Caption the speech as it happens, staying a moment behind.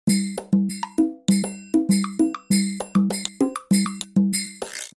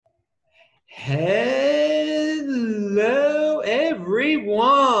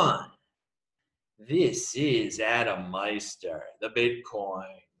This is Adam Meister, the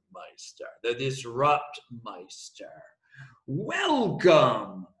Bitcoin Meister, the Disrupt Meister.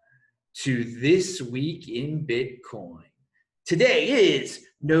 Welcome to This Week in Bitcoin. Today is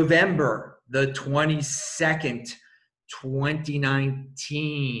November the 22nd,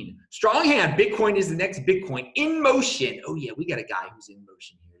 2019. Strong hand, Bitcoin is the next Bitcoin in motion. Oh yeah, we got a guy who's in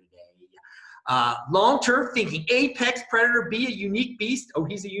motion here today. Long-term thinking, apex predator, be a unique beast. Oh,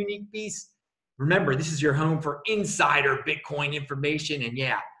 he's a unique beast. Remember, this is your home for insider Bitcoin information. And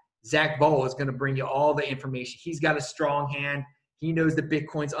yeah, Zach Bowl is going to bring you all the information. He's got a strong hand. He knows that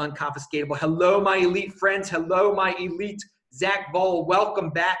Bitcoin's unconfiscatable. Hello, my elite friends. Hello, my elite Zach Bowl.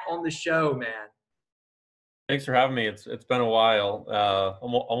 Welcome back on the show, man. Thanks for having me. It's been a while,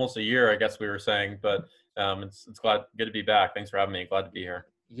 almost a year, I guess we were saying, but it's good to be back. Thanks for having me. Glad to be here.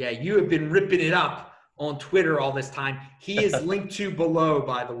 Yeah, you have been ripping it up on Twitter all this time. He is linked to below,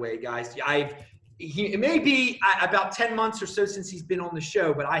 by the way, guys. It may be about 10 months or so since he's been on the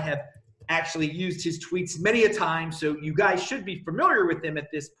show, but I have actually used his tweets many a time, so you guys should be familiar with him at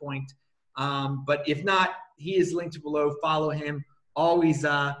this point. But if not, he is linked to below. Follow him. Always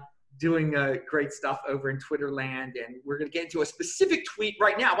doing great stuff over in Twitter land, and we're going to get into a specific tweet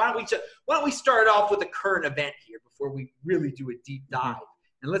right now. Why don't we start off with a current event here before we really do a deep dive?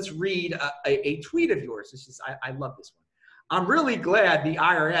 And let's read a tweet of yours. I love this one. I'm really glad the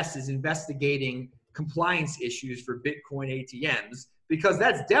IRS is investigating compliance issues for Bitcoin ATMs, because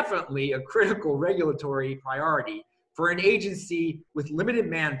that's definitely a critical regulatory priority for an agency with limited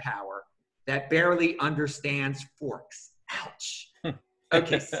manpower that barely understands forks. Ouch.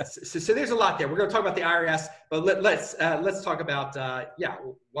 Okay, so there's a lot there. We're going to talk about the IRS, but let's talk about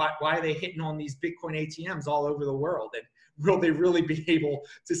why are they hitting on these Bitcoin ATMs all over the world, and will they really be able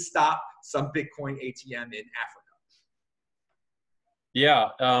to stop some Bitcoin ATM in Africa? Yeah.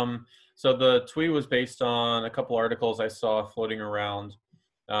 So the tweet was based on a couple articles I saw floating around.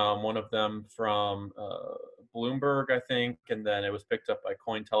 One of them from Bloomberg, I think, and then it was picked up by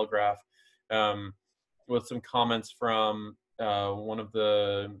Cointelegraph with some comments from one of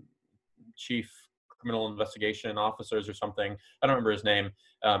the chief criminal investigation officers or something. I don't remember his name,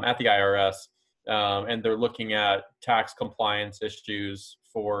 at the IRS. And they're looking at tax compliance issues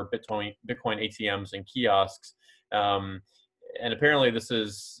for Bitcoin ATMs and kiosks. And apparently this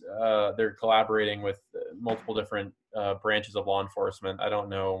is, they're collaborating with multiple different branches of law enforcement. I don't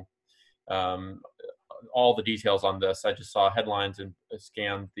know all the details on this. I just saw headlines and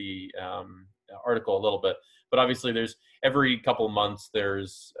scanned the article a little bit. But obviously there's every couple of months,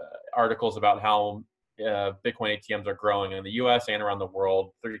 there's articles about how Bitcoin ATMs are growing in the US and around the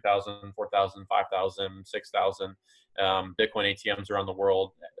world. 3,000, 4,000, 5,000, 6,000 Bitcoin ATMs around the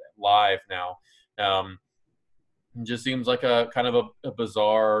world live now. It just seems like a kind of a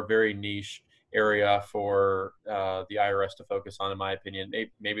bizarre, very niche area for the IRS to focus on, in my opinion.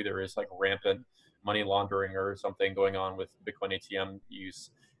 Maybe there is like rampant money laundering or something going on with Bitcoin ATM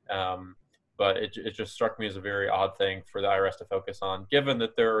use. But it just struck me as a very odd thing for the IRS to focus on, given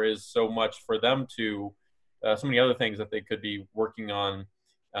that there is so much for them to, so many other things that they could be working on,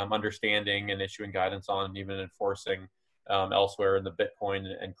 understanding and issuing guidance on, and even enforcing elsewhere in the Bitcoin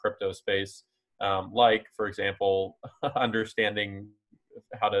and crypto space. Like, for example, understanding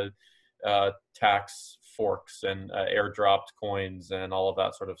how to tax forks and airdropped coins and all of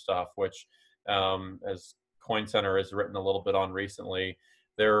that sort of stuff, which, as Coin Center has written a little bit on recently,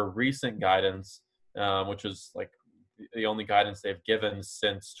 their recent guidance, which is like the only guidance they've given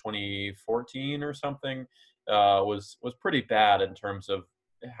since 2014 or something, was pretty bad in terms of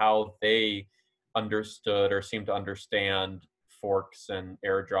how they understood or seemed to understand forks and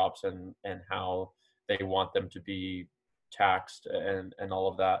airdrops and how they want them to be taxed and all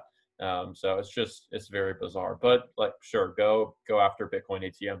of that. So it's very bizarre, but like, sure, go after Bitcoin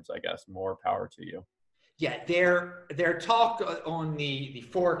ATMs, I guess. More power to you. Yeah, their talk on the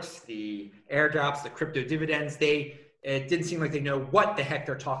forks, the airdrops, the crypto dividends, it didn't seem like they know what the heck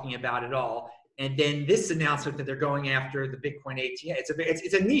they're talking about at all. And then this announcement that they're going after the Bitcoin ATM, it's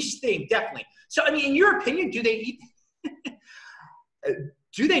a niche thing, definitely. So, I mean, in your opinion, do they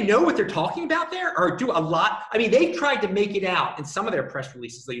know what they're talking about there? Or do a lot? I mean, they've tried to make it out in some of their press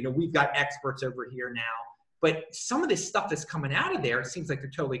releases. Like, we've got experts over here now. But some of this stuff that's coming out of there, it seems like they're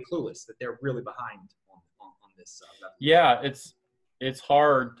totally clueless, that they're really behind on this. Yeah, it's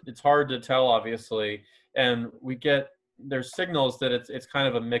hard to tell, obviously. And there's signals that it's kind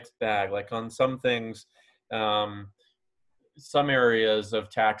of a mixed bag. Like on some things, some areas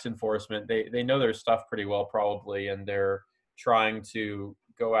of tax enforcement, they know their stuff pretty well probably, and they're trying to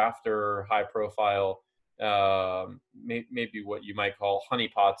go after high profile, maybe what you might call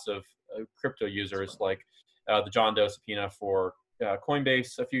honeypots crypto users, like the John Doe subpoena for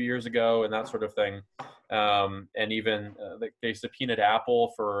Coinbase a few years ago and that sort of thing. And even they subpoenaed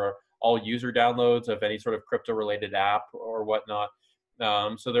Apple for all user downloads of any sort of crypto related app or whatnot.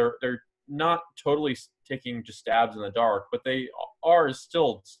 So they're not totally taking just stabs in the dark, but they are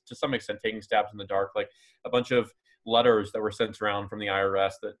still to some extent taking stabs in the dark. Like a bunch of letters that were sent around from the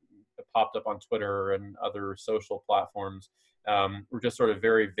IRS that popped up on Twitter and other social platforms were just sort of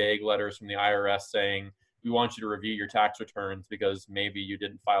very vague letters from the IRS saying, we want you to review your tax returns because maybe you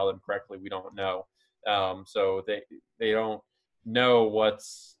didn't file them correctly. We don't know. So they don't know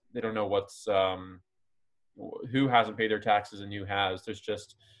what's who hasn't paid their taxes and who has. There's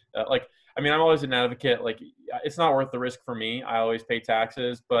just I'm always an advocate. Like, it's not worth the risk for me. I always pay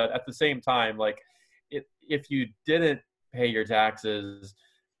taxes, but at the same time, like, if you didn't pay your taxes,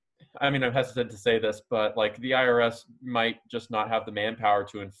 I'm hesitant to say this, but like the IRS might just not have the manpower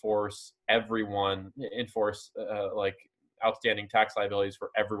to enforce like outstanding tax liabilities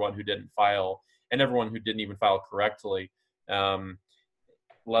for everyone who didn't file and everyone who didn't even file correctly,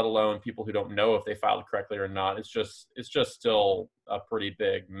 let alone people who don't know if they filed correctly or not. It's just still a pretty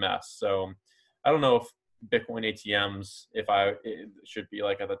big mess. So I don't know if Bitcoin ATMs, it should be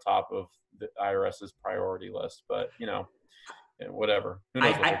like at the top of the IRS's priority list, but whatever. Who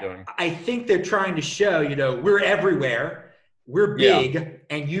knows what they're doing? I think they're trying to show, we're everywhere, we're big,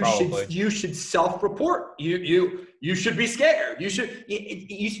 and you should self-report. You should be scared. You said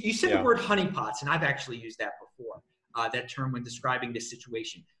the word honeypots, and I've actually used that before. That term when describing this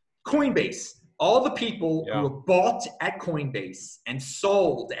situation. Coinbase, all the people who have bought at Coinbase and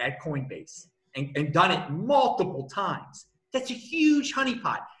sold at Coinbase and done it multiple times. That's a huge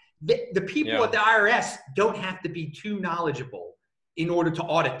honeypot. The people at the IRS don't have to be too knowledgeable in order to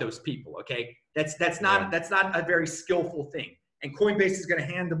audit those people. Okay, that's not a very skillful thing. And Coinbase is going to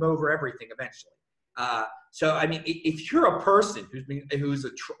hand them over everything eventually. So if you're a person who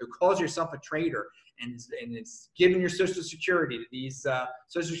calls yourself a trader and is giving your social security to these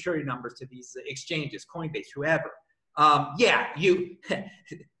social security numbers to these exchanges, Coinbase, whoever, you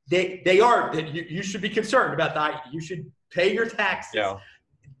should be concerned about that. You should pay your taxes. Yeah.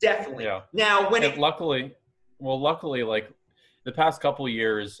 Definitely. Yeah. Now, luckily, like the past couple of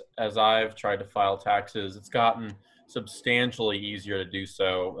years, as I've tried to file taxes, it's gotten substantially easier to do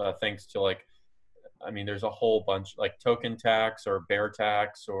so, thanks to there's a whole bunch like token tax or bear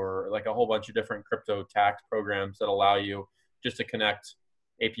tax or like a whole bunch of different crypto tax programs that allow you just to connect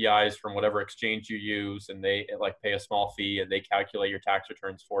APIs from whatever exchange you use, and they pay a small fee and they calculate your tax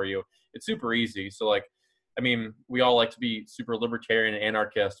returns for you. It's super easy. So we all like to be super libertarian and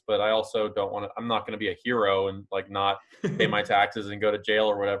anarchist, but I also I'm not going to be a hero and not pay my taxes and go to jail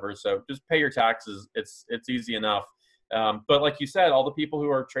or whatever. So just pay your taxes. It's easy enough. But like you said, all the people who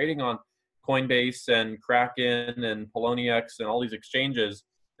are trading on Coinbase and Kraken and Poloniex and all these exchanges,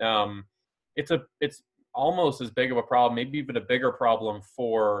 it's almost as big of a problem, maybe even a bigger problem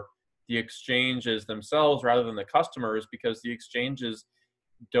for the exchanges themselves rather than the customers, because the exchanges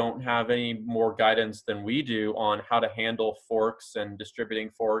don't have any more guidance than we do on how to handle forks and distributing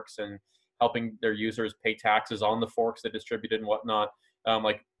forks and helping their users pay taxes on the forks they distributed and whatnot.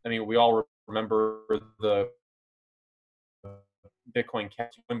 We all remember the Bitcoin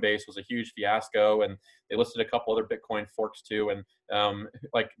Coinbase was a huge fiasco, and they listed a couple other Bitcoin forks too. And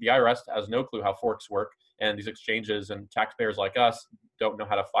the IRS has no clue how forks work, and these exchanges and taxpayers like us don't know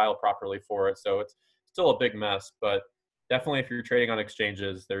how to file properly for it. So it's still a big mess, but definitely if you're trading on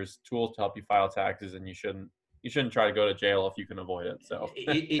exchanges, there's tools to help you file taxes, and you shouldn't try to go to jail if you can avoid it. So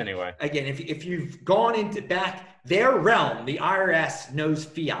anyway, again, if you've gone into their realm, the IRS knows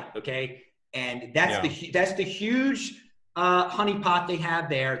fiat, okay, and that's the huge honeypot they have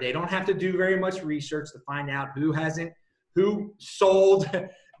there. They don't have to do very much research to find out who sold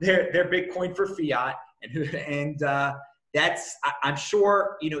their Bitcoin for fiat and that's I'm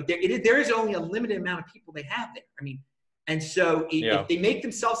sure there is only a limited amount of people they have there. And so if they make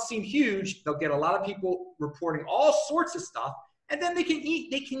themselves seem huge, they'll get a lot of people reporting all sorts of stuff, and then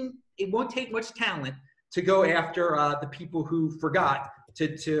it won't take much talent to go after the people who forgot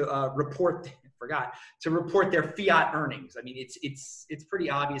to report their fiat earnings. It's pretty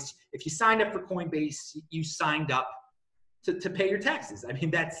obvious. If you signed up for Coinbase, you signed up to pay your taxes.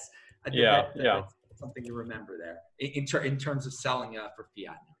 That's something to remember there in terms of selling for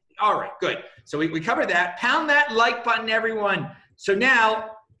fiat. All right, good. So we covered that. Pound that like button, everyone. So now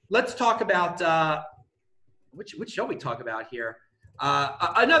let's talk about which shall we talk about here?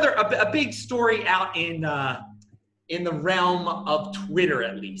 A big story out in the realm of Twitter,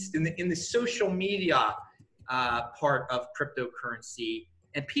 at least in the social media part of cryptocurrency.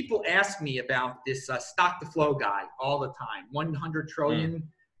 and people ask me about this stock to flow guy all the time, 100 trillion.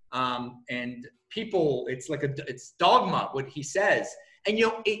 And people, it's dogma what he says. And,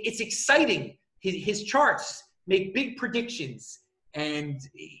 it's exciting. His charts make big predictions. And,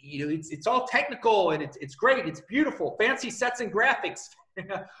 it's all technical, and it's great. It's beautiful. Fancy sets and graphics.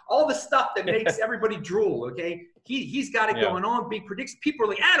 All the stuff that makes everybody drool, okay? He's got it going on, big predictions. People are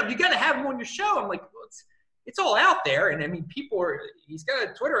like, Adam, you got to have him on your show. I'm like, well, it's all out there. And I mean, he's got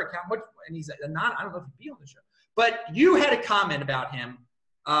a Twitter account, and he's I don't know if he'd be on the show. But you had a comment about him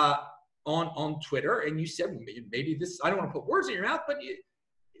on Twitter, and you said, maybe this, I don't want to put words in your mouth, but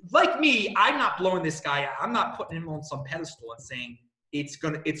like me, I'm not blowing this guy out. I'm not putting him on some pedestal and saying it's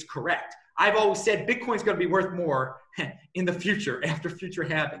correct. I've always said Bitcoin's going to be worth more in the future after future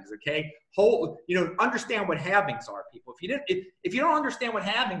halvings. Okay, understand what halvings are, people. If you don't understand what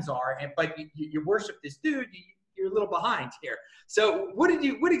halvings are, but you worship this dude, you're a little behind here. So what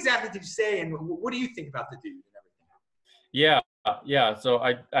exactly did you say, and what do you think about the dude and everything? Yeah. So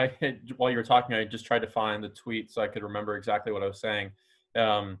I while you were talking, I just tried to find the tweet so I could remember exactly what I was saying.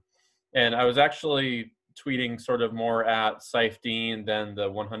 And I was actually tweeting sort of more at Saifedean than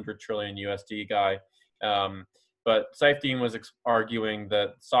the 100 trillion USD guy. But Saifedean was arguing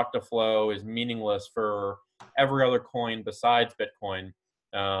that stock to flow is meaningless for every other coin besides Bitcoin.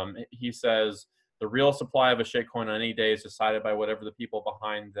 He says the real supply of a shitcoin on any day is decided by whatever the people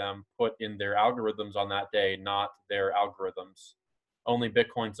behind them put in their algorithms on that day, not their algorithms. Only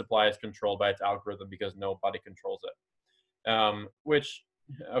Bitcoin supply is controlled by its algorithm because nobody controls it. Which,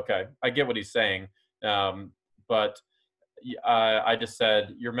 okay, I get what he's saying. But I just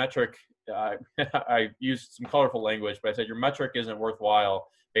said your metric, I used some colorful language, but I said your metric isn't worthwhile,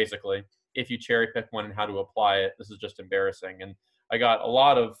 basically, if you cherry pick one and how to apply it. This is just embarrassing. And I got a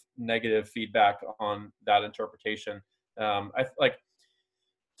lot of negative feedback on that interpretation.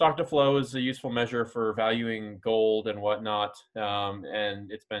 Stock to flow is a useful measure for valuing gold and whatnot,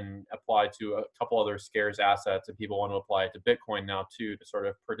 and it's been applied to a couple other scarce assets, and people want to apply it to Bitcoin now too to sort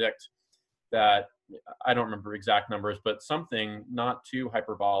of predict that. I don't remember exact numbers, but something not too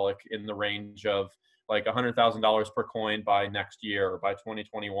hyperbolic in the range of like $100,000 per coin by next year or by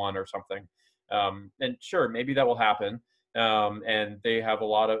 2021 or something. And sure, maybe that will happen. And they have a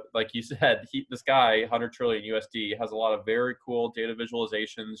lot of, like you said, this guy, 100 trillion USD, has a lot of very cool data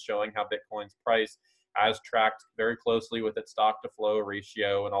visualizations showing how Bitcoin's price has tracked very closely with its stock to flow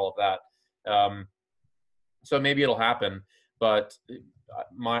ratio and all of that. So maybe it'll happen, but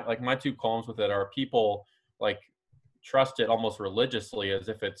my two qualms with it are people like trust it almost religiously as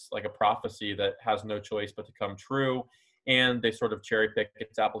if it's like a prophecy that has no choice but to come true, and they sort of cherry pick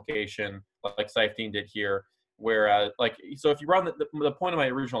its application like Saifedean did here. Whereas, so if you run the point of my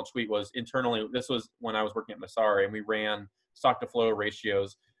original tweet was internally, this was when I was working at Masari, and we ran stock to flow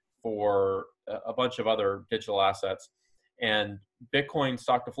ratios for a bunch of other digital assets, and Bitcoin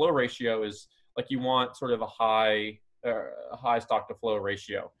stock to flow ratio is like you want sort of a high stock to flow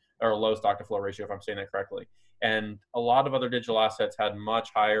ratio or a low stock to flow ratio, if I'm saying that correctly. And a lot of other digital assets had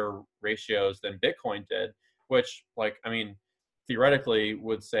much higher ratios than Bitcoin did, which, theoretically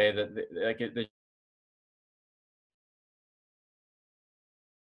would say that they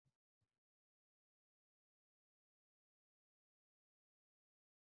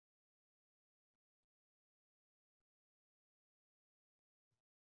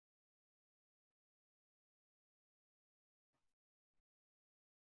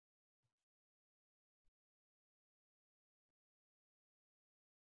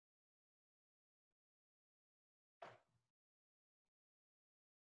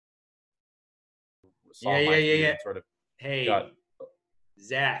saw my tweet and sort of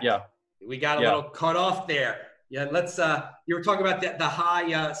Zach. Yeah. We got a little cut off there. Yeah, let's you were talking about the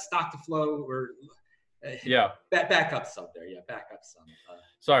high stock to flow or back up some there. Yeah, back up some.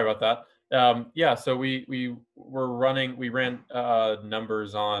 Sorry about that. So we ran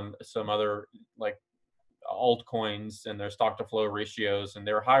numbers on some other like altcoins and their stock to flow ratios, and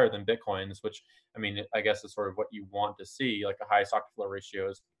they were higher than Bitcoin's, which I guess is sort of what you want to see, like a high stock to flow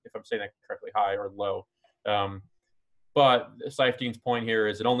ratios, if I'm saying that correctly, high or low. But Saifedean's point here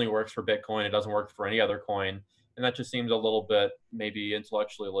is it only works for Bitcoin. It doesn't work for any other coin. And that just seems a little bit maybe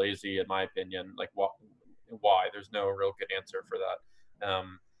intellectually lazy, in my opinion. Like, why? There's no real good answer for that.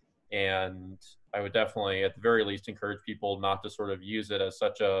 And I would definitely, at the very least, encourage people not to sort of use it as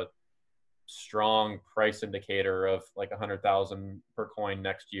such a strong price indicator of like 100,000 per coin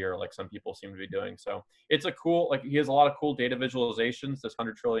next year, like some people seem to be doing. So it's a cool, like he has a lot of cool data visualizations, this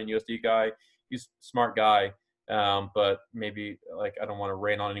 100 trillion USD guy. He's a smart guy. But maybe like, I don't want to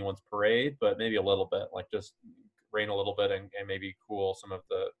rain on anyone's parade, but maybe a little bit, like just rein a little bit and maybe cool some of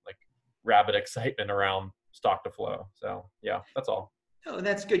the like rabid excitement around stock to flow. So yeah, that's all. Oh,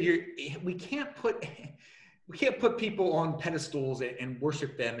 that's good. We can't put people on pedestals and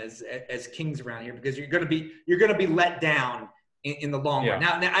worship them as kings around here, because you're going to be let down in the long run.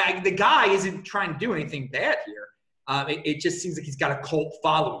 Now the guy isn't trying to do anything bad here. It just seems like he's got a cult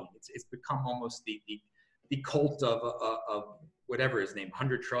following. It's become almost the cult of whatever his name,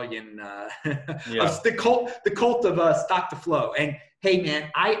 100 trillion. The cult of stock to flow. And hey, man,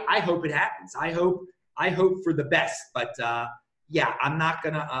 I hope it happens. I hope for the best. But yeah, I'm not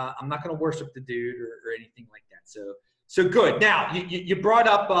gonna worship the dude or anything like that. So good. Now you brought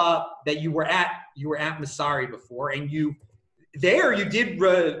up that you were at Messari before, and you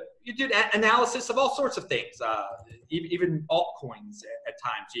did analysis of all sorts of things, even altcoins at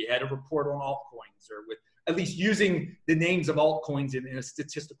times. You had a report on altcoins, or with at least using the names of altcoins in a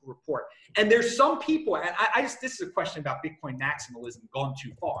statistical report. And there's some people, and this is a question about Bitcoin maximalism gone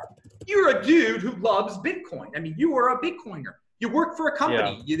too far. You're a dude who loves Bitcoin. I mean, you were a Bitcoiner. You worked for a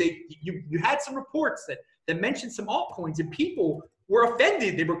company. Yeah. You had some reports that mentioned some altcoins, and people were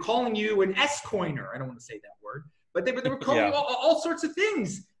offended. They were calling you an S-coiner. I don't want to say that word, but they were calling you all sorts of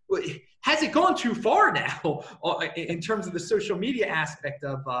things. Has it gone too far now in terms of the social media aspect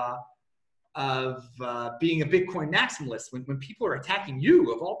of being a Bitcoin maximalist? When people are attacking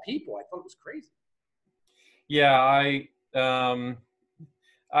you, of all people, I thought it was crazy. Yeah,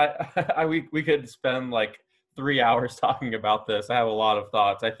 we could spend like 3 hours talking about this. I have a lot of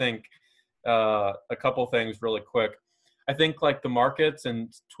thoughts. I think a couple things really quick. I think like the markets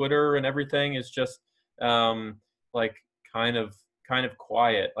and Twitter and everything is just like kind of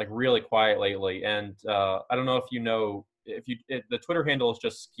quiet, like really quiet lately. And I don't know if you know, the Twitter handle is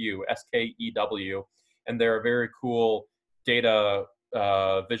just Skew, SKEW, and they're a very cool data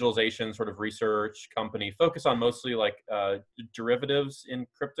visualization sort of research company, focus on mostly like derivatives in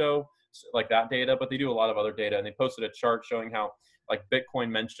crypto, like that data, but they do a lot of other data. And they posted a chart showing how like Bitcoin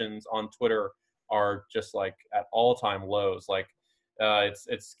mentions on Twitter are just like at all-time lows. Like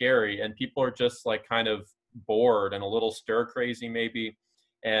it's scary, and people are just like kind of bored and a little stir crazy maybe.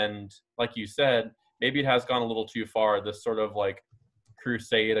 And like you said, maybe it has gone a little too far, this sort of like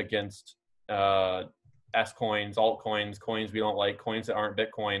crusade against S coins, altcoins, coins we don't like, coins that aren't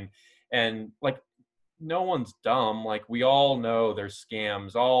Bitcoin. And like, no one's dumb. Like, we all know there's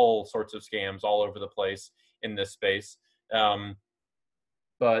scams, all sorts of scams all over the place in this space.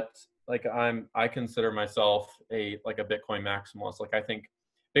 But like, I consider myself a Bitcoin maximalist. Like, I think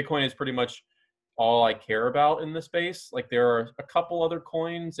Bitcoin is pretty much all I care about in the space. Like, there are a couple other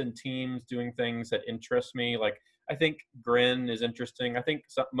coins and teams doing things that interest me. Like, I think Grin is interesting. I think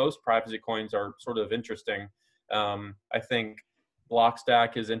most privacy coins are sort of interesting. I think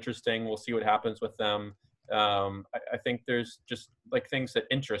Blockstack is interesting. We'll see what happens with them. I think there's just like things that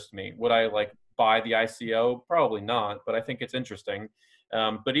interest me. Would I like buy the ICO? Probably not, but I think it's interesting.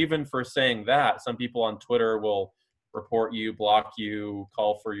 But even for saying that, some people on Twitter will report you, block you,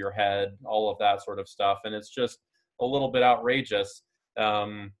 call for your head, all of that sort of stuff. And it's just a little bit outrageous.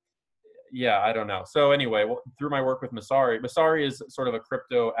 Yeah, I don't know. So anyway, through my work with Messari is sort of a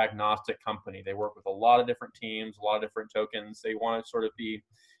crypto agnostic company. They work with a lot of different teams, a lot of different tokens. They want to sort of be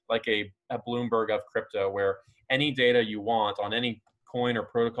like a Bloomberg of crypto, where any data you want on any coin or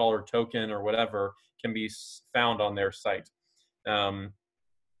protocol or token or whatever can be found on their site. And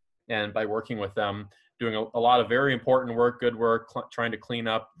by working with them, doing a lot of very important work, good work, trying to clean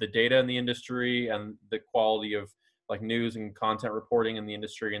up the data in the industry and the quality of like news and content reporting in the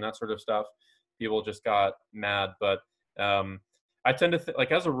industry and that sort of stuff. People just got mad. But I tend to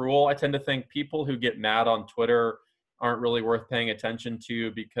like, as a rule, I tend to think people who get mad on Twitter aren't really worth paying attention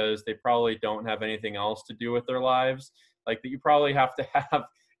to, because they probably don't have anything else to do with their lives. Like, that you probably have to have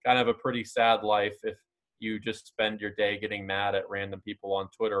kind of a pretty sad life if you just spend your day getting mad at random people on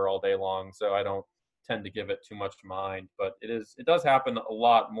Twitter all day long. So I don't tend to give it too much mind, but it does happen a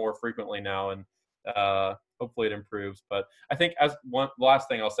lot more frequently now, and hopefully it improves. But I think the last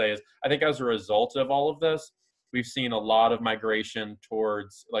thing I'll say is, I think as a result of all of this, we've seen a lot of migration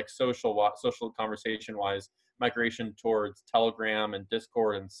towards like social conversation wise, migration towards Telegram and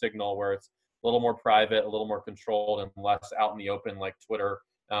Discord and Signal, where it's a little more private, a little more controlled, and less out in the open like Twitter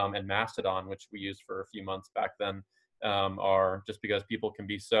and Mastodon, which we used for a few months back then, are just because people can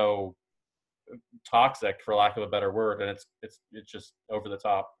be so toxic, for lack of a better word, and it's just over the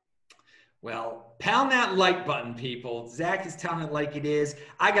top. Well, pound that like button, people. Zach is telling it like it is.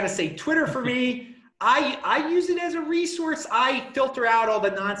 I gotta say, Twitter for me, I use it as a resource. I filter out all the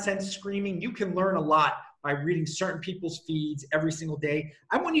nonsense screaming. You can learn a lot by reading certain people's feeds every single day.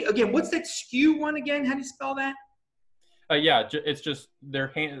 I want you again. What's that Skew one again? How do you spell that? Yeah, it's just their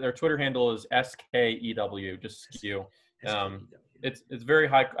Twitter handle is SKEW, just skew. Um, it's very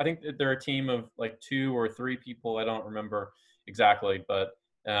high. I think they're a team of like 2 or 3 people. I don't remember exactly, but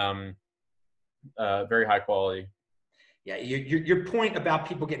very high quality. Yeah, your point about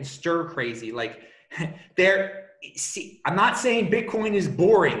people getting stir crazy, like I'm not saying Bitcoin is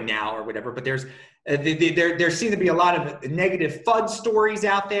boring now or whatever, but there seem to be a lot of negative FUD stories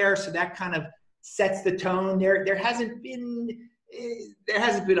out there, so that kind of sets the tone. There hasn't been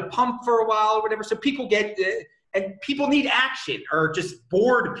a pump for a while or whatever, so people get and people need action, or just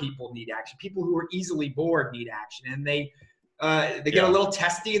bored people need action. People who are easily bored need action, and they get a little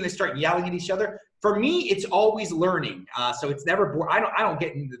testy and they start yelling at each other. For me, it's always learning. So it's never boring. I don't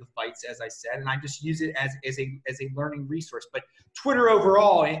get into the fights, as I said, and I just use it as a learning resource. But Twitter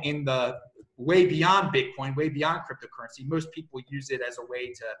overall, in the way beyond Bitcoin, way beyond cryptocurrency, most people use it as a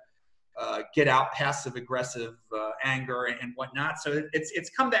way to get out passive aggressive anger and whatnot. So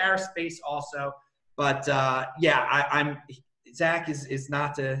it's come to our space also. But I'm Zach is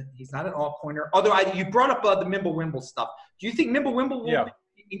not he's not an altcoiner. Although you brought up the Mimblewimble stuff. Do you think Mimblewimble will be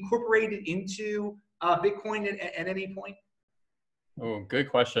incorporated into Bitcoin at any point? Oh, good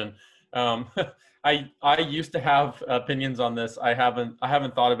question. I used to have opinions on this. I haven't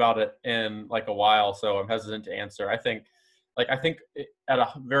thought about it in like a while, so I'm hesitant to answer. I think at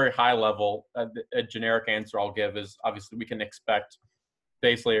a very high level, a generic answer I'll give is obviously we can expect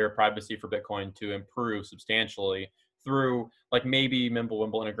base layer privacy for Bitcoin to improve substantially through like maybe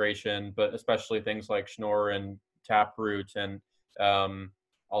Mimblewimble integration, but especially things like Schnorr and Taproot and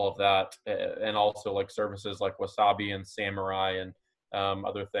all of that, and also like services like Wasabi and Samurai and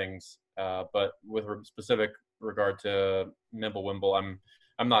other things. But with specific regard to Mimblewimble,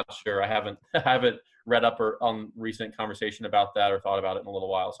 I'm not sure. I haven't read up or on recent conversation about that or thought about it in a little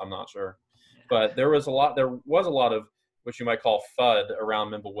while, so I'm not sure. But there was a lot of what you might call FUD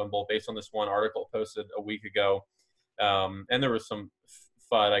around Mimblewimble based on this one article posted a week ago. And there was some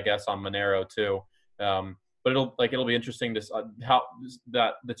FUD, I guess, on Monero too. But it'll be interesting to how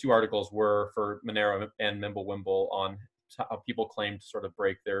that the 2 articles were for Monero and Mimblewimble on how people claim to sort of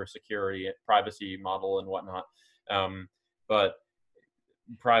break their security privacy model and whatnot. But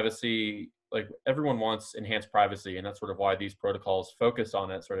privacy, like everyone wants enhanced privacy, and that's sort of why these protocols focus on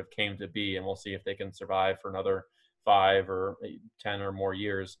it sort of came to be, and we'll see if they can survive for another 5 or 10 or more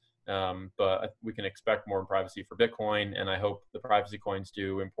years. But we can expect more privacy for Bitcoin, and I hope the privacy coins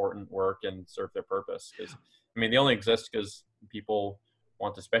do important work and serve their purpose. Because they only exist because people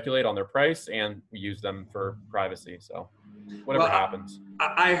want to speculate on their price, and we use them for privacy. So whatever happens.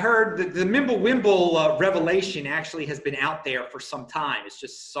 I heard that the Mimblewimble revelation actually has been out there for some time. It's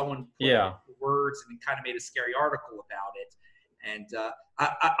just someone put words and kind of made a scary article about it. And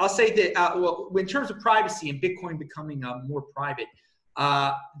I'll say that in terms of privacy and Bitcoin becoming more private,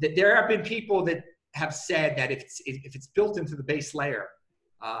 that there have been people that have said that if it's built into the base layer,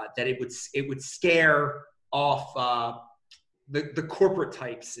 that it would scare off the corporate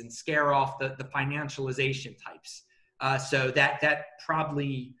types and scare off the financialization types. So that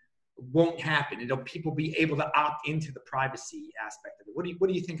probably won't happen. People be able to opt into the privacy aspect of it. What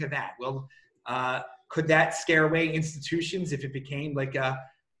do you think of that? Well, could that scare away institutions if it became like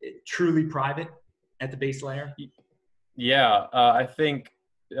truly private at the base layer? Yeah, I think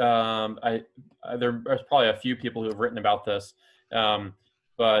there's probably a few people who have written about this,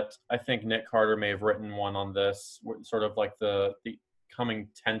 but I think Nick Carter may have written one on this, sort of like the coming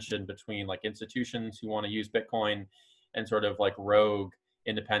tension between like institutions who want to use Bitcoin and sort of like rogue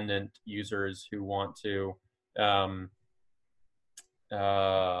independent users who want to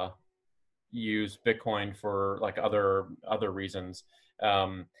use Bitcoin for like other reasons.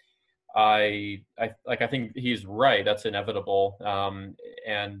 I think he's right. That's inevitable.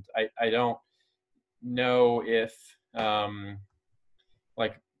 And I don't know if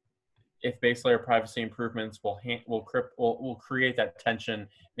if base layer privacy improvements will create that tension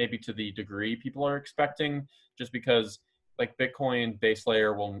maybe to the degree people are expecting, just because like Bitcoin base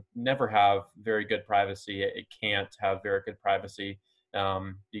layer will never have very good privacy. It can't have very good privacy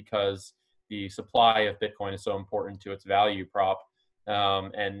because the supply of Bitcoin is so important to its value prop.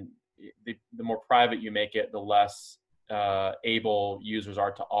 And the more private you make it, the less able users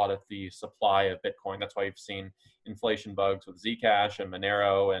are to audit the supply of Bitcoin. That's why you've seen inflation bugs with Zcash and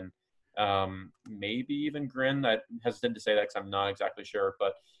Monero and maybe even Grin. I'm hesitant to say that because I'm not exactly sure.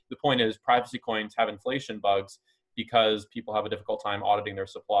 But the point is, privacy coins have inflation bugs because people have a difficult time auditing their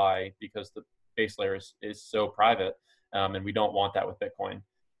supply because the base layer is so private, and we don't want that with Bitcoin.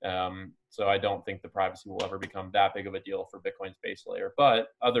 So I don't think the privacy will ever become that big of a deal for Bitcoin's base layer. But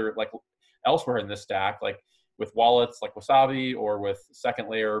elsewhere in this stack, like with wallets like Wasabi or with second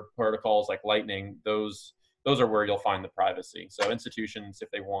layer protocols like Lightning, those are where you'll find the privacy. So institutions, if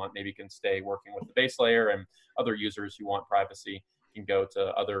they want, maybe can stay working with the base layer, and other users who want privacy can go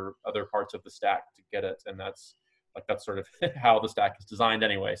to other parts of the stack to get it. And that's sort of how the stack is designed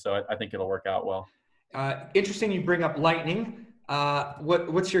anyway. So I think it'll work out well. Interesting you bring up Lightning.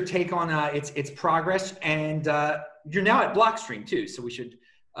 What's your take on its progress? And you're now at Blockstream too, so we should.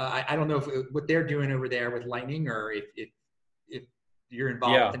 I don't know what they're doing over there with Lightning, or if you're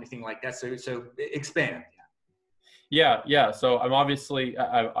involved with anything like that. So expand. Yeah. So I'm obviously,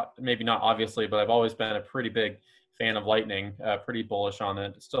 maybe not obviously, but I've always been a pretty big fan of Lightning, pretty bullish on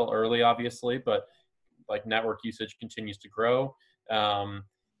it. It's still early, obviously, but like network usage continues to grow.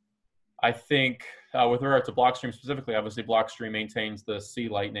 I think with regard to Blockstream specifically, obviously Blockstream maintains the C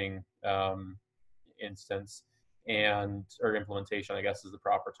Lightning instance or implementation, I guess is the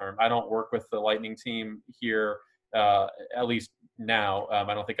proper term. I don't work with the Lightning team here, at least now.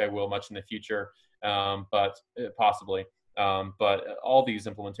 I don't think I will much in the future, but possibly. But all these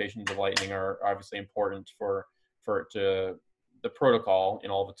implementations of Lightning are obviously important for the protocol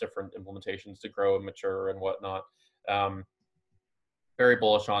in all the different implementations to grow and mature and whatnot. Very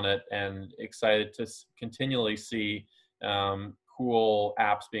bullish on it and excited to continually see cool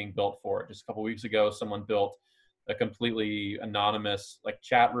apps being built for it. Just a couple weeks ago, someone built a completely anonymous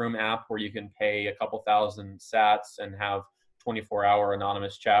chat room app where you can pay a couple thousand sats and have 24-hour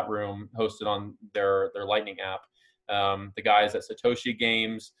anonymous chat room hosted on their Lightning app. The guys at Satoshi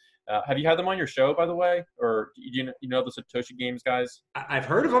Games, have you had them on your show, by the way? Or you know the Satoshi Games guys? I've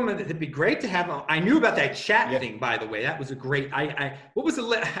heard of them. It'd be great to have them. I knew about that chat thing, by the way. That was a great. What was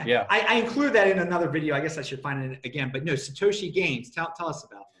the? Yeah. I included that in another video. I guess I should find it again. But no, Satoshi Games. Tell us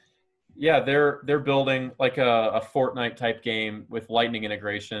about that. Yeah, they're building like a Fortnite type game with Lightning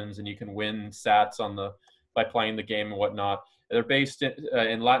integrations, and you can win sats by playing the game and whatnot. They're based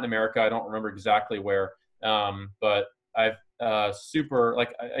in Latin America. I don't remember exactly where, but I've super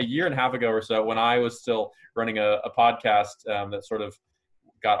like a year and a half ago or so, when I was still running a podcast that sort of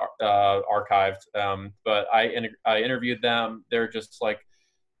got archived. But I interviewed them. They're just like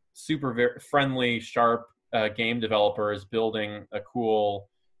super friendly, sharp game developers building a cool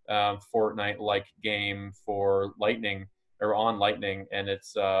Fortnite-like game for Lightning or on Lightning, and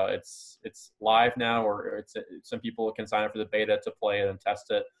it's live now, or some people can sign up for the beta to play it and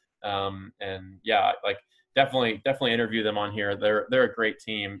test it. And yeah, like definitely interview them on here. They're a great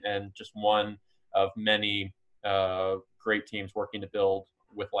team, and just one of many great teams working to build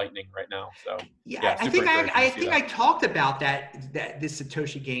with Lightning right now. So yeah, I think I talked about that this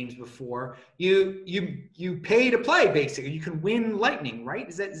Satoshi Games before. You pay to play, basically. You can win Lightning, right?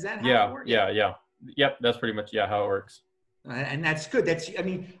 Is that how it works? Yeah. Yep, that's pretty much how it works. And that's good.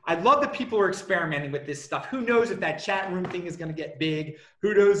 I love that people are experimenting with this stuff. Who knows if that chat room thing is going to get big?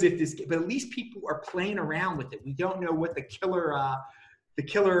 Who knows if but at least people are playing around with it. We don't know what the killer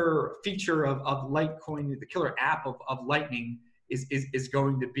feature of Litecoin, the killer app of Lightning is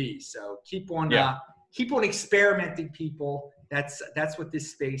going to be. So keep on experimenting, people. That's what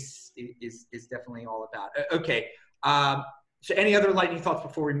this space is definitely all about. Okay. So any other Lightning thoughts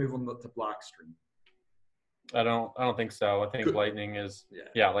before we move on to Blockstream? I don't think so. I think good. Lightning is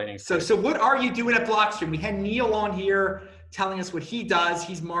Lightning. So what are you doing at Blockstream? We had Neil on here telling us what he does.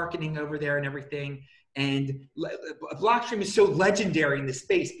 He's marketing over there and everything. And Blockstream is so legendary in this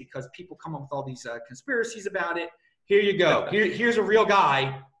space because people come up with all these conspiracies about it. Here you go. Here's a real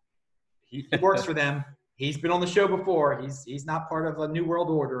guy. He works for them. He's been on the show before. He's not part of a New World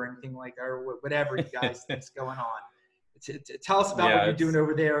Order or anything like that, or whatever you guys think's going on. Tell us about what you're doing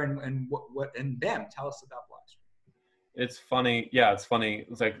over there and what and them. Tell us about Blockstream. It's funny. Yeah, it's funny.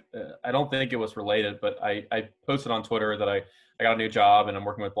 It's like I don't think it was related, but I posted on Twitter that I got a new job and I'm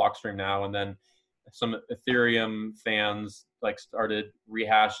working with Blockstream now. And then some Ethereum fans started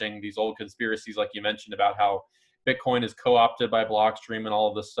rehashing these old conspiracies, like you mentioned, about how Bitcoin is co-opted by Blockstream and all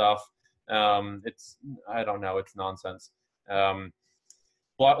of this stuff. I don't know. It's nonsense. But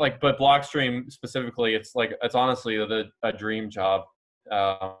Blockstream specifically, it's honestly a dream job.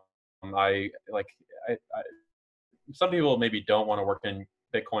 Some people maybe don't want to work in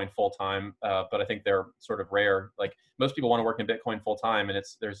Bitcoin full time, but I think they're sort of rare. Like most people want to work in Bitcoin full time, and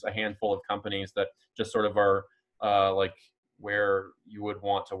there's a handful of companies that just sort of are where you would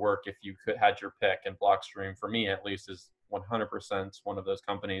want to work if you had your pick. And Blockstream, for me at least, is 100% one of those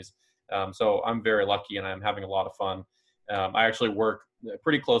companies. So I'm very lucky, and I'm having a lot of fun. I actually work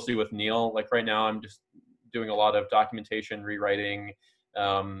pretty closely with Neil. Like right now, I'm just doing a lot of documentation, rewriting,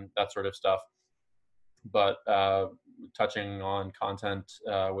 that sort of stuff. But touching on content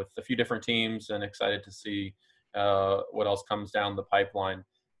with a few different teams, and excited to see what else comes down the pipeline.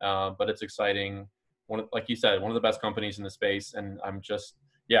 But it's exciting. Like you said, one of the best companies in the space, and I'm just,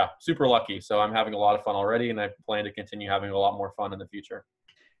 super lucky. So I'm having a lot of fun already, and I plan to continue having a lot more fun in the future.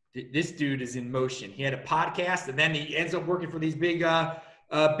 This dude is in motion. He had a podcast, and then he ends up working for these big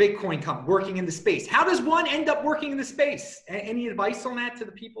Bitcoin companies, working in the space. How does one end up working in the space? Any advice on that to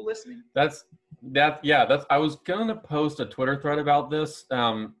the people listening? I was gonna post a Twitter thread about this,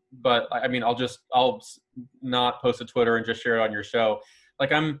 but I mean, I'll not post a Twitter and just share it on your show.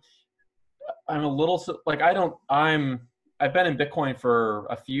 Like I'm a little like I've been in Bitcoin for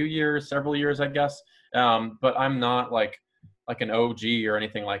a few years, several years, I guess, but I'm not like an OG or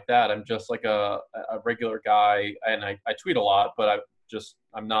anything like that. I'm just like a regular guy, and I tweet a lot, but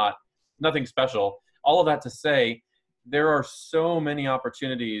I'm not nothing special. All of that to say, there are so many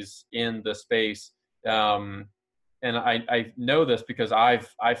opportunities in the space, and I know this because I've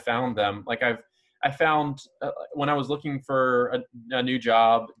found them. Like I found when I was looking for a new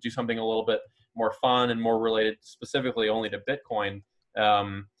job, do something a little bit more fun and more related specifically only to Bitcoin.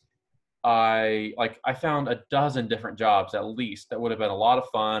 I found a dozen different jobs at least that would have been a lot of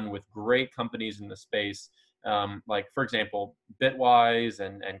fun with great companies in the space. Like for example, Bitwise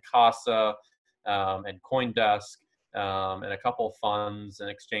and Casa, and CoinDesk, and a couple funds and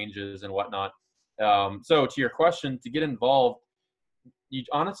exchanges and whatnot. So to your question, to get involved, you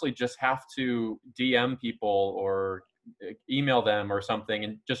honestly just have to DM people or email them or something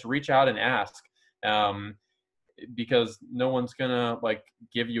and just reach out and ask. Because no one's gonna like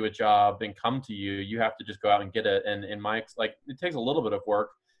give you a job and come to you. You have to just go out and get it. And in my, like, it takes a little bit of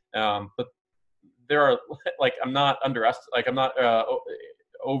work. But there are I'm not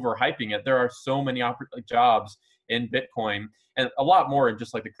overhyping it. There are so many jobs in Bitcoin, and a lot more in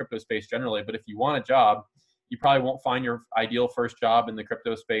just like the crypto space generally. But if you want a job, you probably won't find your ideal first job in the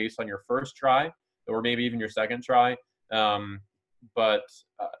crypto space on your first try, or maybe even your second try. But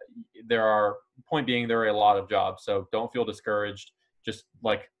point being, there are a lot of jobs. So don't feel discouraged. Just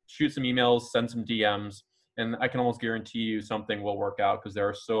like shoot some emails, send some DMs, and I can almost guarantee you something will work out because there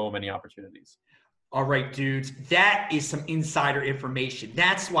are so many opportunities. All right, dudes, that is some insider information.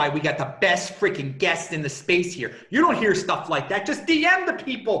 That's why we got the best freaking guest in the space here. You don't hear stuff like that. Just DM the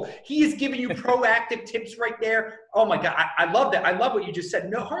people. He is giving you proactive tips right there. Oh my God, I love that. I love what you just said.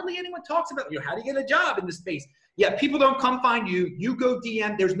 No, hardly anyone talks about, how do you get a job in the space? Yeah, people don't come find you. You go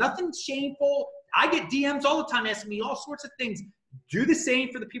DM. There's nothing shameful. I get DMs all the time asking me all sorts of things. Do the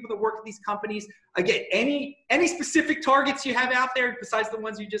same for the people that work at these companies. Again, any specific targets you have out there besides the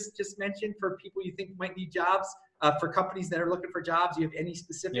ones you just mentioned for people you think might need jobs, for companies that are looking for jobs? You have any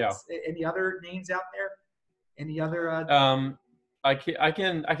specifics? Yeah. Any other names out there? Any other? I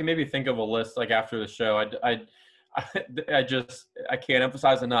can maybe think of a list like after the show. I can't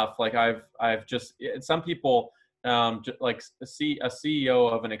emphasize enough. Like I've just some people, like a CEO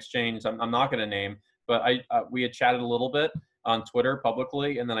of an exchange. I'm not going to name, but we had chatted a little bit on Twitter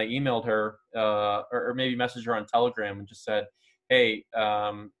publicly, and then I emailed her, or maybe messaged her on Telegram and just said, hey,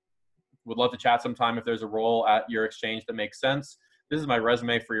 would love to chat sometime if there's a role at your exchange that makes sense. This is my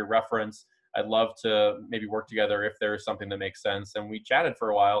resume for your reference. I'd love to maybe work together if there's something that makes sense. And we chatted for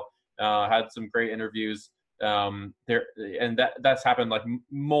a while, had some great interviews and that's happened like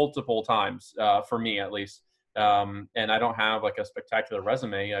multiple times for me at least. And I don't have like a spectacular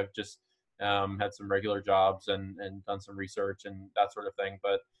resume. I've just had some regular jobs and done some research and that sort of thing.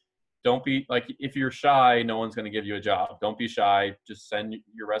 But don't be like, if you're shy, no one's going to give you a job. Don't be shy. Just send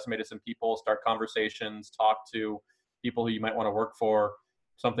your resume to some people, start conversations, talk to people who you might want to work for.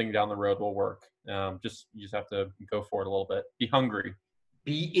 Something down the road will work. You just have to go for it a little bit. Be hungry.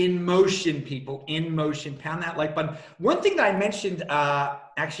 Be in motion, people. In motion. Pound that like button. One thing that I mentioned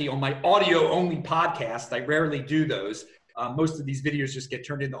actually on my audio only podcast, I rarely do those. Most of these videos just get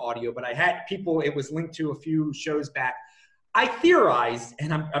turned into audio, but I had people, it was linked to a few shows back. I theorized,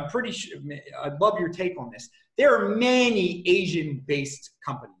 and I'm pretty sure, I'd love your take on this. There are many Asian-based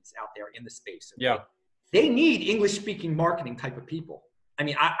companies out there in the space. Okay? Yeah. They need English-speaking marketing type of people. I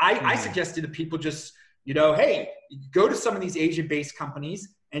mean, I suggested to people just, hey, go to some of these Asian-based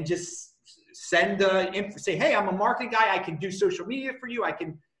companies and just send say, hey, I'm a marketing guy. I can do social media for you.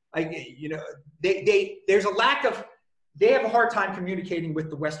 There's a lack of, they have a hard time communicating with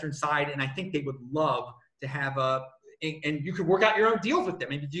the Western side, and I think they would love to have and you could work out your own deals with them.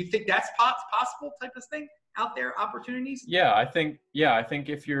 I mean, do you think that's possible type of thing out there, opportunities? Yeah, I think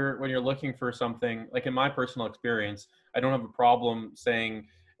when you're looking for something, like in my personal experience, I don't have a problem saying,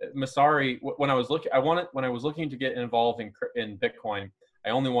 Masari, when I was looking to get involved in Bitcoin, I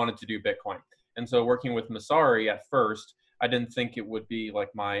only wanted to do Bitcoin. And so working with Masari at first, I didn't think it would be like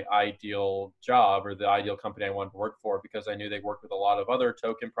my ideal job or the ideal company I wanted to work for, because I knew they worked with a lot of other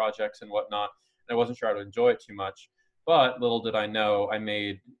token projects and whatnot. And I wasn't sure I would enjoy it too much. But little did I know, I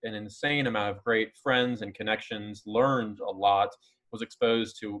made an insane amount of great friends and connections, learned a lot, was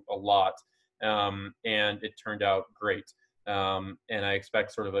exposed to a lot, and it turned out great. And I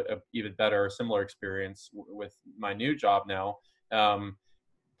expect sort of a even better, similar experience with my new job now.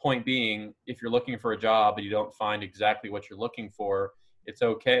 Point being, if you're looking for a job and you don't find exactly what you're looking for, it's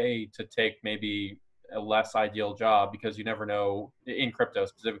okay to take maybe a less ideal job, because you never know, in crypto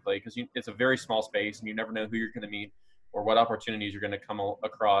specifically, because it's a very small space and you never know who you're going to meet or what opportunities you're going to come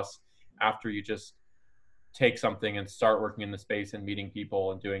across after you just take something and start working in the space and meeting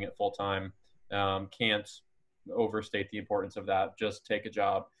people and doing it full time. Can't overstate the importance of that. Just take a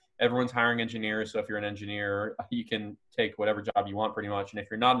job. Everyone's hiring engineers. So if you're an engineer, you can take whatever job you want pretty much. And if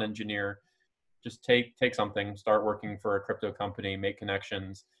you're not an engineer, just take something, start working for a crypto company, make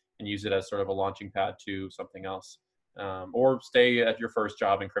connections, and use it as sort of a launching pad to something else. Or stay at your first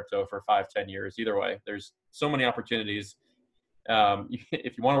job in crypto for 5-10 years. Either way, there's so many opportunities.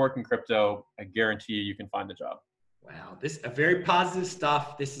 If you want to work in crypto, I guarantee you can find a job. Wow, this is very positive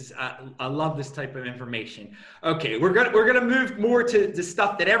stuff. This is I love this type of information. Okay, we're gonna move more to the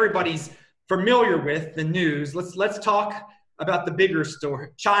stuff that everybody's familiar with, the news. Let's talk about the bigger story,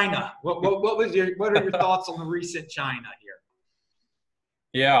 China. What are your thoughts on the recent China here?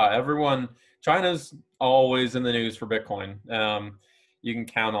 Yeah, China's always in the news for Bitcoin. You can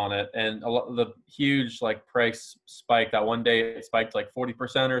count on it, and the huge like price spike that one day it spiked like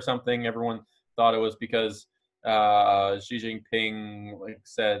 40% or something. Everyone thought it was because Xi Jinping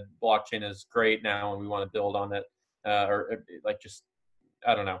said blockchain is great now and we want to build on it, or like just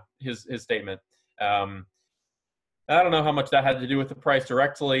I don't know his statement. I don't know how much that had to do with the price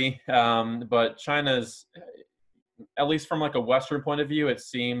directly, but China's, at least from like a Western point of view, it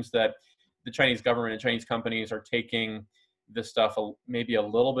seems that the Chinese government and Chinese companies are taking this stuff maybe a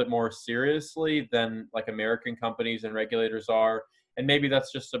little bit more seriously than like American companies and regulators are, and maybe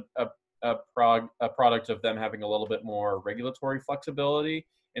that's just a product of them having a little bit more regulatory flexibility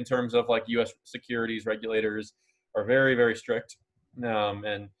in terms of like U.S. securities regulators are very, very strict.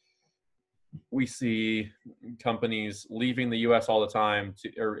 And we see companies leaving the U.S. all the time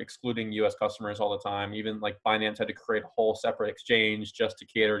or excluding U.S. customers all the time. Even like Binance had to create a whole separate exchange just to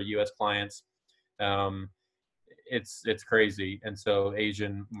cater to U.S. clients. It's crazy. And so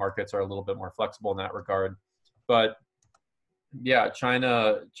Asian markets are a little bit more flexible in that regard. But yeah,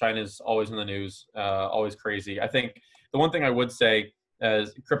 China's always in the news, always crazy. I think the one thing I would say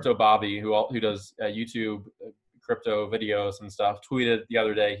is Crypto Bobby, who does YouTube crypto videos and stuff, tweeted the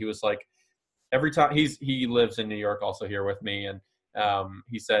other day. He was like, every time he lives in New York, also here with me, and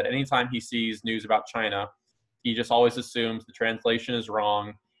he said anytime he sees news about China, he just always assumes the translation is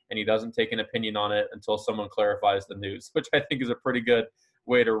wrong, and he doesn't take an opinion on it until someone clarifies the news, which I think is a pretty good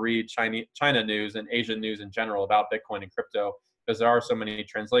way to read China news and Asian news in general about Bitcoin and crypto, because there are so many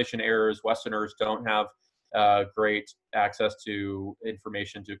translation errors. Westerners don't have great access to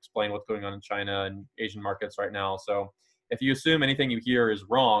information to explain what's going on in China and Asian markets right now. So if you assume anything you hear is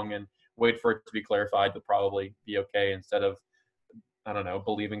wrong and wait for it to be clarified, you'll probably be okay, instead of, I don't know,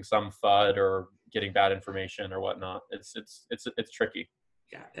 believing some FUD or getting bad information or whatnot. It's tricky.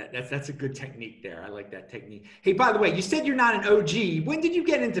 Yeah, that's a good technique there. I like that technique. Hey, by the way, you said you're not an OG. When did you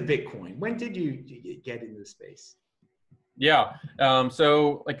get into Bitcoin? When did you get into the space? Yeah.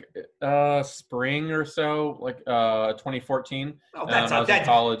 So like spring or so, like 2014. Oh, I was in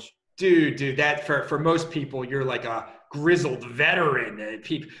college. Dude, that for most people, you're like a grizzled veteran.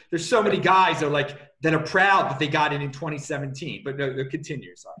 There's so many guys that are proud that they got in 2017. But no,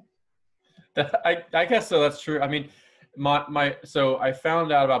 continue. Sorry. I guess so. That's true. I mean, so I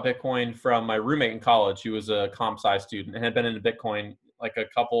found out about Bitcoin from my roommate in college. He was a comp sci student and had been into Bitcoin like a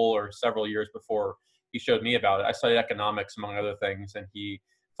couple or several years before he showed me about it. I studied economics among other things, and he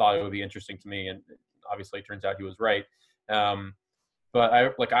thought it would be interesting to me. And obviously it turns out he was right. But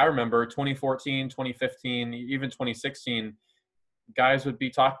I remember 2014, 2015, even 2016, guys would be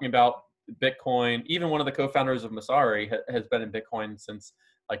talking about Bitcoin. Even one of the co-founders of Masari has been in Bitcoin since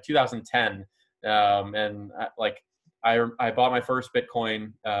like 2010. And I bought my first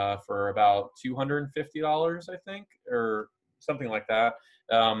Bitcoin for about $250, I think, or something like that.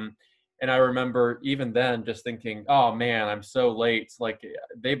 And I remember even then just thinking, oh man, I'm so late. Like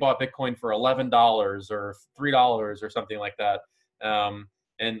they bought Bitcoin for $11 or $3 or something like that.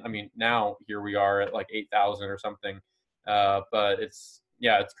 And I mean, now here we are at like 8,000 or something. But it's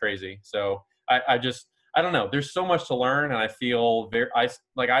crazy. So I don't know. There's so much to learn, and I feel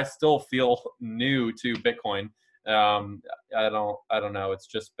I still feel new to Bitcoin. I don't know. It's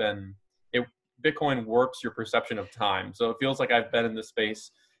just been Bitcoin warps your perception of time. So it feels like I've been in this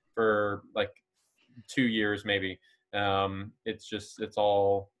space for like 2 years maybe. It's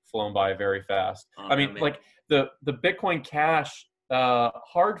all flown by very fast. I mean, like the Bitcoin Cash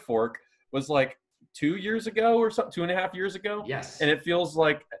hard fork was like 2 years ago or something, 2.5 years ago. Yes. And it feels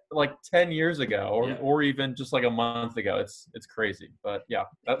like 10 years ago or even just like a month ago. It's crazy. But yeah,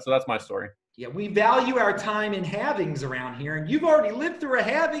 so that's my story. Yeah, we value our time in halvings around here, and you've already lived through a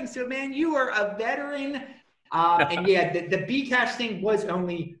halving, so man, you are a veteran. And yeah, the Bcash thing was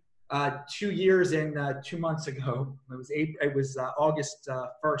only 2 years and 2 months ago. It was August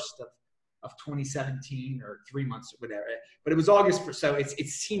 1st of 2017, or 3 months, whatever. But it was August 1st, so it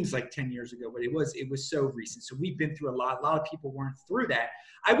seems like 10 years ago, but it was so recent. So we've been through a lot. A lot of people weren't through that.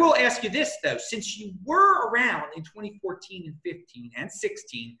 I will ask you this though, since you were around in 2014 and 15 and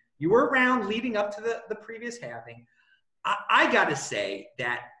 16. You were around leading up to the previous halving. I got to say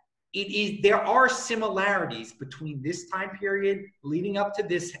that there are similarities between this time period leading up to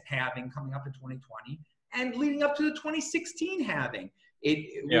this halving coming up in 2020 and leading up to the 2016 halving.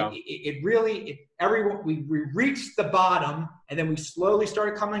 We reached the bottom, and then we slowly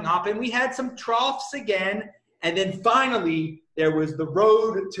started coming up, and we had some troughs again, and then finally there was the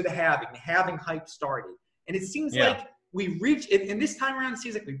road to the halving. The halving hype started, and it seems like we reached it, and this time around it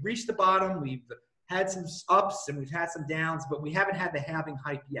seems like we've reached the bottom. We've had some ups and we've had some downs, but we haven't had the halving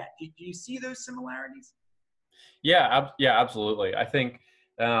hype yet. Do you see those similarities? Yeah, absolutely. I think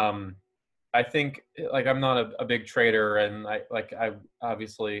like I'm not a big trader, and I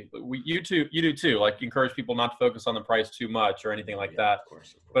obviously you do too. Like, encourage people not to focus on the price too much or anything like that. Of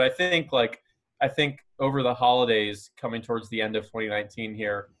course. But I think over the holidays coming towards the end of 2019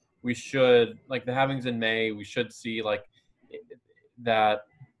 here, we should, like, the halvings in May, we should see like that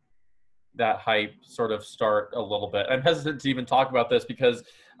hype sort of start a little bit. I'm hesitant to even talk about this because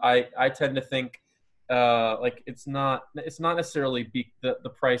I tend to think like it's not necessarily the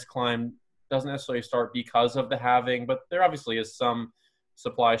price climb doesn't necessarily start because of the halving, but there obviously is some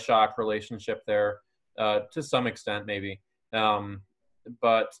supply shock relationship there to some extent maybe.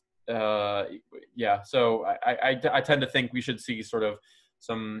 But yeah, so I tend to think we should see sort of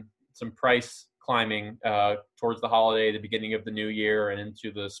some price climbing towards the holiday, the beginning of the new year, and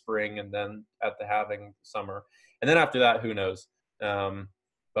into the spring, and then at the halving summer, and then after that, who knows?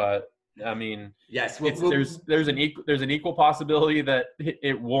 But I mean, yes, there's an equal possibility that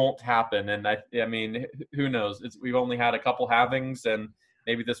it won't happen, and I mean, who knows? We've only had a couple halvings, and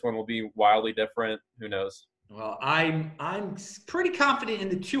maybe this one will be wildly different. Who knows? Well, I'm pretty confident in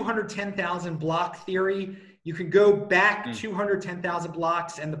the 210,000 block theory. You can go back 210,000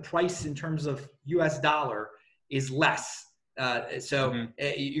 blocks, and the price in terms of US dollar is less.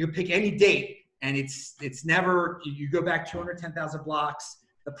 You can pick any date, and it's never, you go back 210,000 blocks,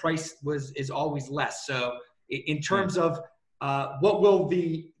 the price is always less. So in terms of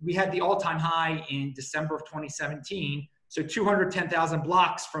we had the all-time high in December of 2017. So 210,000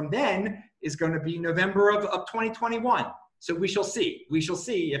 blocks from then is going to be November of 2021. So we shall see. We shall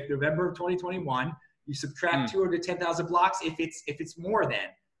see if November of 2021, you subtract 210,000 blocks, if it's more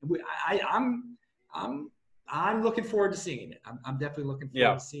than. I'm looking forward to seeing it. I'm definitely looking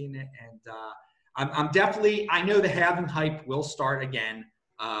forward to seeing it, and I know the halving hype will start again.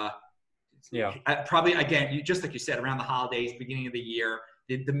 Probably again, just like you said, around the holidays, beginning of the year,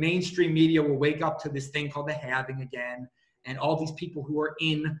 the mainstream media will wake up to this thing called the halving again, and all these people who are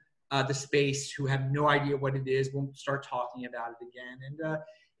in the space who have no idea what it is will start talking about it again, and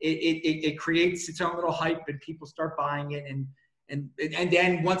it creates its own little hype, and people start buying it, and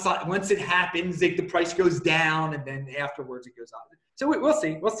then once it happens, the price goes down, and then afterwards it goes up. So we'll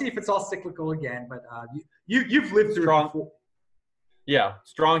see. We'll see if it's all cyclical again. But you've lived through it before. Yeah,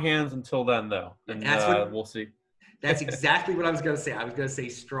 strong hands until then, though, and we'll see. That's exactly what I was going to say. I was going to say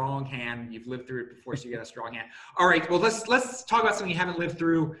strong hand. You've lived through it before, so you got a strong hand. All right. Well, let's talk about something you haven't lived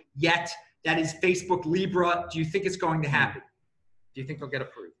through yet. That is Facebook Libra. Do you think it's going to happen? Do you think they'll get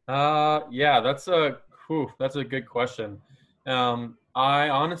approved? Yeah, that's a good question. I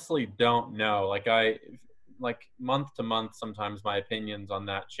honestly don't know. Like month to month, sometimes my opinions on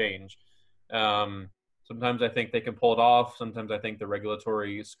that change. Sometimes I think they can pull it off. Sometimes I think the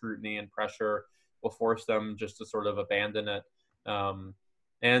regulatory scrutiny and pressure will force them just to sort of abandon it.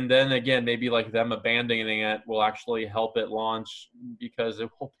 And then again, maybe like them abandoning it will actually help it launch because it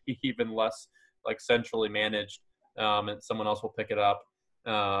will be even less like centrally managed, and someone else will pick it up.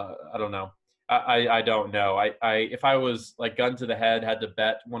 I don't know. I don't know. If I was like gun to the head, had to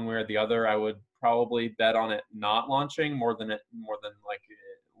bet one way or the other, I would probably bet on it not launching more than like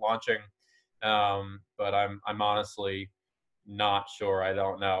launching. But I'm honestly not sure. I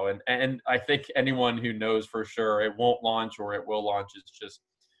don't know. And I think anyone who knows for sure it won't launch or it will launch is just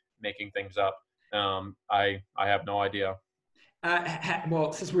making things up. I have no idea.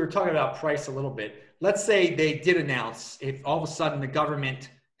 Well, since we were talking about price a little bit, let's say they did announce, if all of a sudden the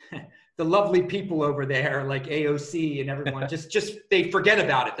government, the lovely people over there like AOC and everyone, just they forget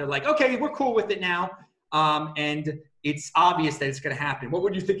about it. They're like, okay, we're cool with it now, and it's obvious that it's going to happen. What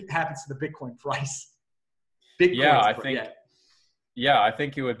would you think happens to the Bitcoin price? I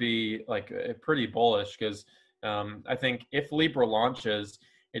think it would be like pretty bullish because I think if Libra launches,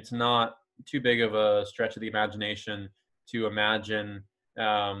 it's not too big of a stretch of the imagination to imagine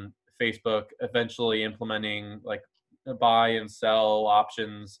Facebook eventually implementing like buy and sell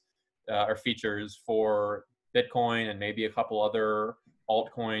options or features for Bitcoin and maybe a couple other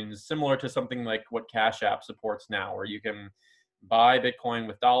altcoins, similar to something like what Cash App supports now, where you can buy Bitcoin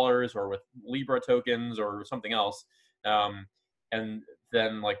with dollars or with Libra tokens or something else. And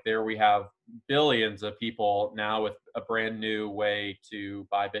then like there we have billions of people now with a brand new way to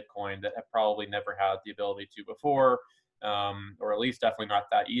buy Bitcoin that have probably never had the ability to before, or at least definitely not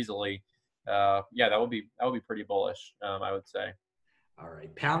that easily. That would be pretty bullish, I would say. All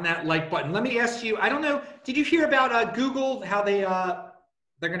right, pound that like button. Let me ask you, I don't know, did you hear about Google, how they're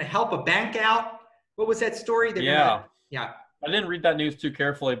going to help a bank out? What was that story? Yeah. I didn't read that news too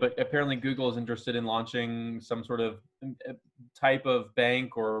carefully, but apparently Google is interested in launching some sort of type of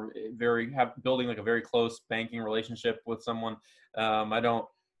bank or building like a very close banking relationship with someone. I don't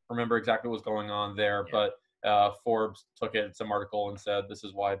remember exactly what was going on there, but Forbes took some article and said this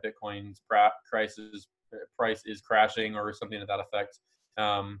is why Bitcoin's price is crashing or something to that effect.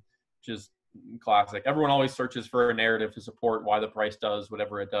 Just classic. Everyone always searches for a narrative to support why the price does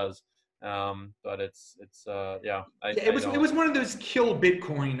whatever it does. But it was one of those kill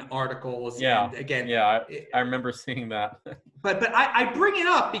Bitcoin articles. And again, I remember seeing that. but I bring it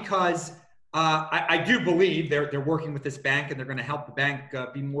up because I do believe they're working with this bank and they're going to help the bank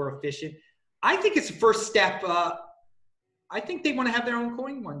be more efficient. I think it's the first step. I think they want to have their own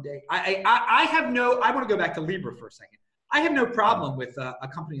coin one day. I want to go back to Libra for a second. I have no problem with a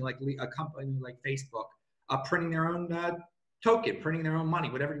company like Facebook printing their own token, printing their own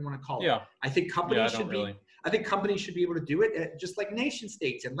money, whatever you want to call it. I think companies should be able to do it just like nation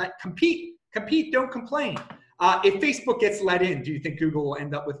states and compete, don't complain. If Facebook gets let in, do you think Google will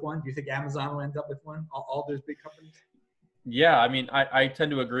end up with one? Do you think Amazon will end up with one? All those big companies? Yeah, I mean, I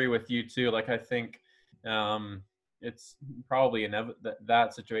tend to agree with you too. Like, I think it's probably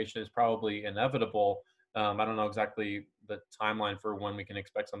that situation is probably inevitable. I don't know exactly the timeline for when we can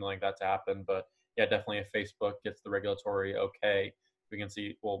expect something like that to happen, but yeah, definitely if Facebook gets the regulatory okay, we can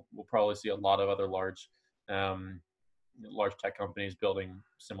see we'll probably see a lot of other large tech companies building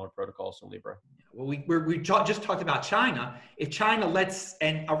similar protocols to Libra. Well, we just talked about China. If China lets,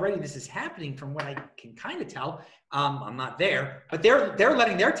 and already this is happening from what I can kind of tell, I'm not there, but they're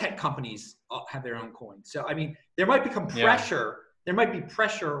letting their tech companies have their own coin. So I mean, there might become pressure. There might be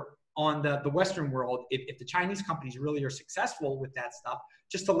pressure on the Western world if the Chinese companies really are successful with that stuff,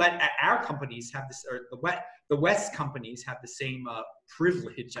 just to let our companies have this, or the West companies have the same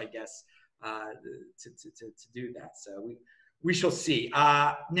privilege, I guess, to do that. So we shall see.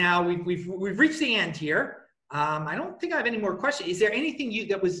 Now we've reached the end here. I don't think I have any more questions. Is there anything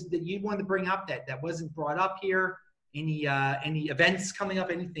that you wanted to bring up that wasn't brought up here? Any events coming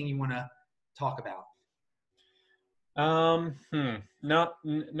up? Anything you want to talk about? No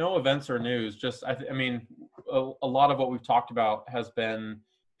events or news. Just I mean, a lot of what we've talked about has been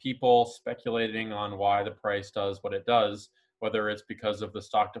people speculating on why the price does what it does, whether it's because of the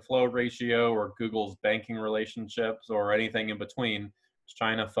stock to flow ratio or Google's banking relationships or anything in between.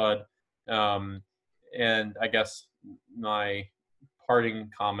 China FUD. And I guess my parting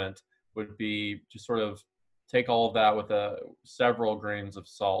comment would be to sort of take all of that with several grains of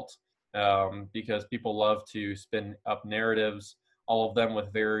salt. Because people love to spin up narratives, all of them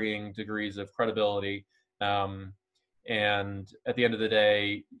with varying degrees of credibility. And at the end of the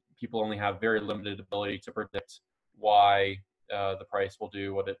day, people only have very limited ability to predict why the price will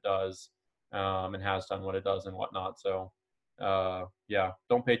do what it does and has done what it does and whatnot. So,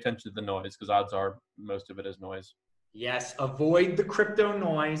 don't pay attention to the noise because odds are most of it is noise. Yes, avoid the crypto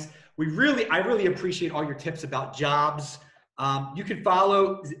noise. I really appreciate all your tips about jobs. You can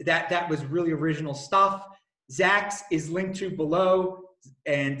follow that was really original stuff. Zach's is linked to below.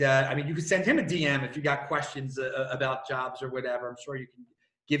 And I mean, you can send him a DM if you got questions about jobs or whatever. I'm sure you can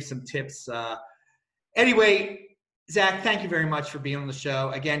give some tips. Anyway, Zach, thank you very much for being on the show.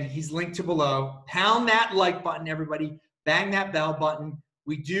 Again, he's linked to below. Pound that like button, everybody. Bang that bell button.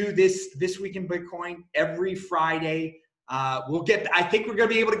 We do this Week in Bitcoin every Friday. I think we're going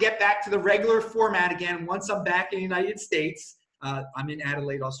to be able to get back to the regular format again once I'm back in the United States. I'm in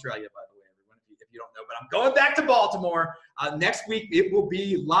Adelaide, Australia, by the way, everyone, if you don't know, but I'm going back to Baltimore. Next week, it will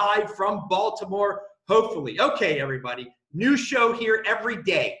be live from Baltimore, hopefully. Okay, everybody, new show here every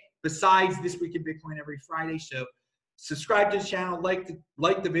day besides This Week in Bitcoin every Friday. So subscribe to the channel, like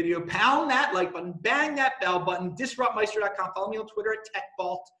the video, pound that like button, bang that bell button, disruptmeister.com. Follow me on Twitter at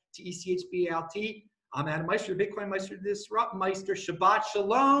TechBalt, TechBalt. I'm Adam Meister, Bitcoin Meister, Disrupt Meister. Shabbat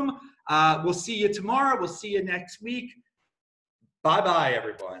Shalom. We'll see you tomorrow. We'll see you next week. Bye-bye,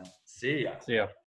 everyone. See ya. See ya.